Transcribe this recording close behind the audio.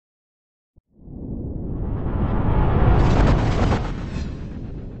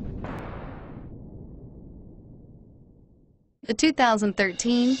The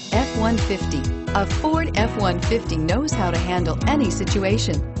 2013 F-150. A Ford F-150 knows how to handle any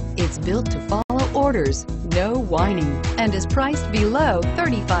situation. It's built to follow orders, no whining, and is priced below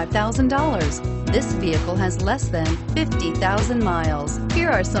 $35,000. This vehicle has less than 50,000 miles. Here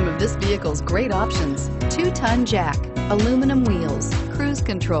are some of this vehicle's great options: 2-ton jack, aluminum wheels, cruise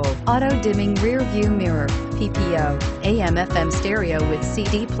control, auto-dimming rear view mirror, PPO, AM/FM stereo with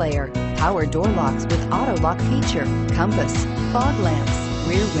CD player, power door locks with auto lock feature, compass, fog lamps,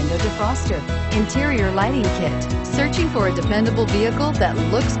 rear window defroster, interior lighting kit. Searching for a dependable vehicle that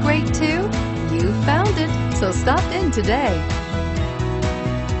looks great too? You found it, so stop in today.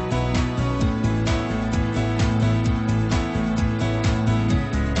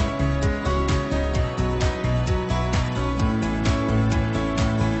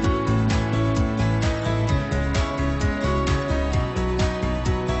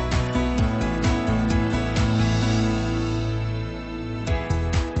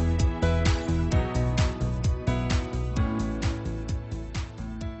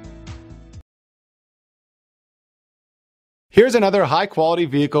 Here's another high-quality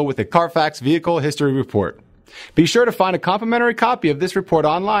vehicle with a Carfax Vehicle History Report. Be sure to find a complimentary copy of this report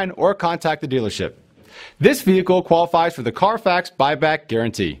online or contact the dealership. This vehicle qualifies for the Carfax Buyback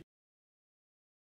Guarantee.